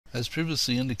As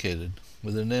previously indicated,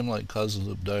 with a name like Causal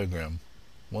Loop Diagram,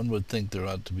 one would think there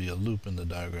ought to be a loop in the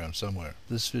diagram somewhere.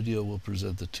 This video will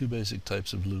present the two basic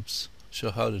types of loops,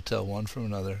 show how to tell one from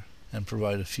another, and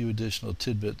provide a few additional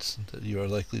tidbits that you are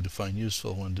likely to find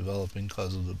useful when developing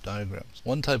causal loop diagrams.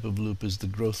 One type of loop is the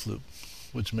growth loop,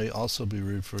 which may also be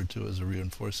referred to as a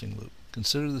reinforcing loop.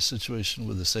 Consider the situation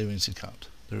with a savings account.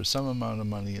 There is some amount of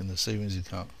money in the savings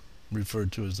account,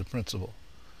 referred to as the principal.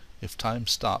 If time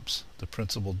stops, the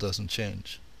principal doesn't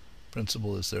change.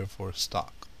 Principal is therefore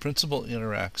stock. Principal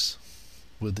interacts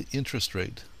with the interest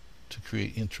rate to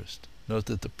create interest. Note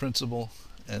that the principal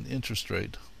and interest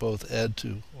rate both add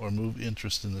to or move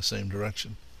interest in the same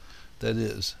direction. That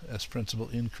is, as principal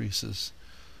increases,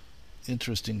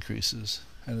 interest increases,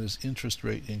 and as interest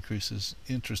rate increases,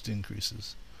 interest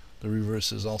increases. The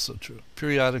reverse is also true.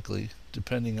 Periodically,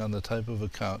 depending on the type of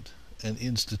account and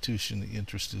institution, the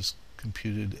interest is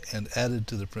computed and added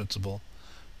to the principal,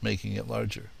 making it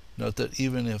larger. Note that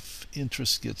even if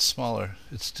interest gets smaller,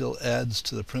 it still adds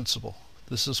to the principal.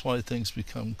 This is why things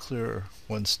become clearer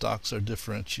when stocks are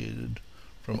differentiated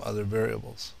from other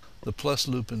variables. The plus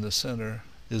loop in the center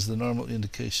is the normal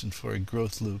indication for a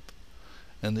growth loop,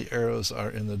 and the arrows are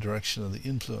in the direction of the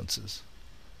influences.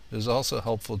 It is also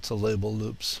helpful to label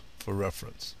loops for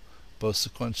reference, both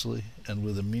sequentially and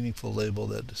with a meaningful label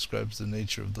that describes the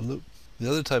nature of the loop. The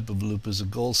other type of loop is a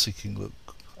goal-seeking loop,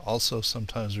 also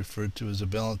sometimes referred to as a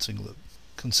balancing loop.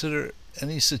 Consider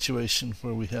any situation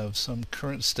where we have some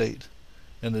current state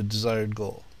and a desired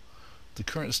goal. The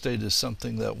current state is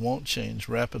something that won't change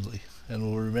rapidly and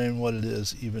will remain what it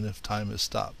is even if time is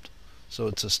stopped, so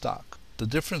it's a stock. The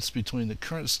difference between the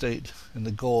current state and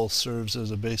the goal serves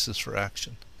as a basis for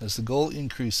action. As the goal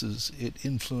increases, it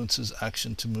influences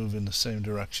action to move in the same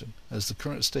direction. As the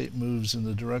current state moves in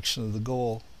the direction of the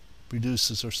goal,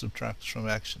 reduces or subtracts from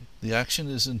action. The action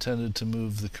is intended to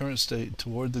move the current state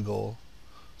toward the goal,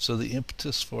 so the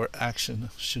impetus for action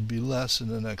should be less in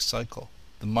the next cycle.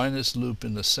 The minus loop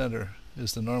in the center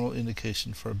is the normal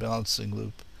indication for a balancing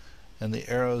loop, and the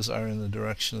arrows are in the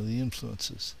direction of the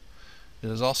influences. It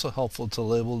is also helpful to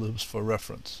label loops for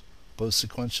reference, both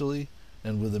sequentially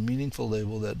and with a meaningful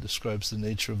label that describes the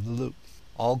nature of the loop.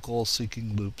 All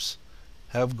goal-seeking loops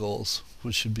have goals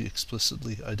which should be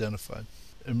explicitly identified.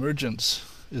 Emergence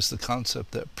is the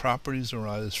concept that properties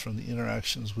arise from the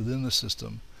interactions within the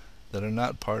system that are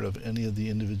not part of any of the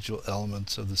individual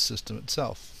elements of the system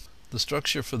itself. The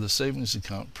structure for the savings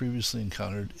account previously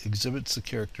encountered exhibits the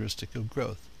characteristic of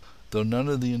growth, though none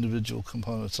of the individual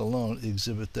components alone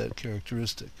exhibit that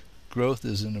characteristic. Growth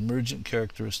is an emergent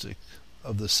characteristic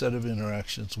of the set of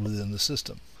interactions within the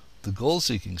system. The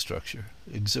goal-seeking structure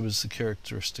exhibits the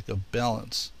characteristic of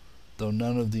balance, though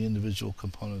none of the individual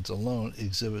components alone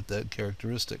exhibit that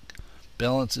characteristic.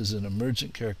 Balance is an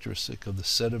emergent characteristic of the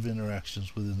set of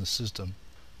interactions within the system.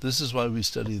 This is why we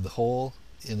study the whole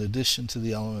in addition to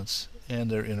the elements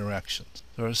and their interactions.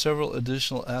 There are several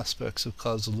additional aspects of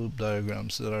causal loop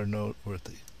diagrams that are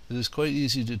noteworthy. It is quite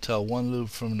easy to tell one loop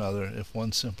from another if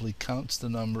one simply counts the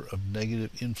number of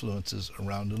negative influences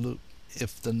around a loop.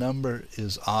 If the number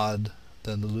is odd,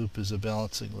 then the loop is a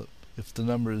balancing loop. If the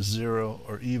number is 0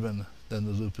 or even, then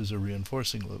the loop is a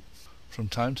reinforcing loop. From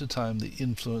time to time, the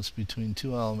influence between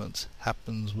two elements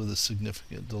happens with a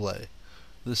significant delay.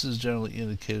 This is generally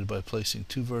indicated by placing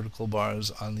two vertical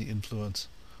bars on the influence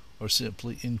or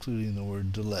simply including the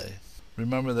word delay.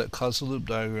 Remember that causal loop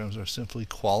diagrams are simply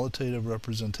qualitative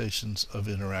representations of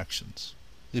interactions.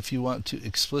 If you want to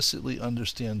explicitly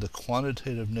understand the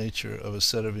quantitative nature of a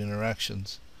set of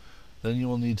interactions, then you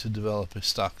will need to develop a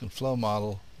stock and flow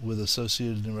model with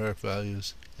associated numeric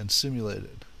values and simulate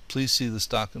it. Please see the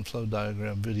stock and flow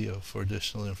diagram video for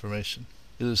additional information.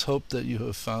 It is hoped that you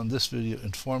have found this video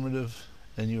informative,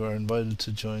 and you are invited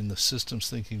to join the Systems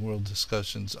Thinking World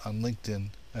discussions on LinkedIn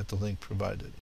at the link provided.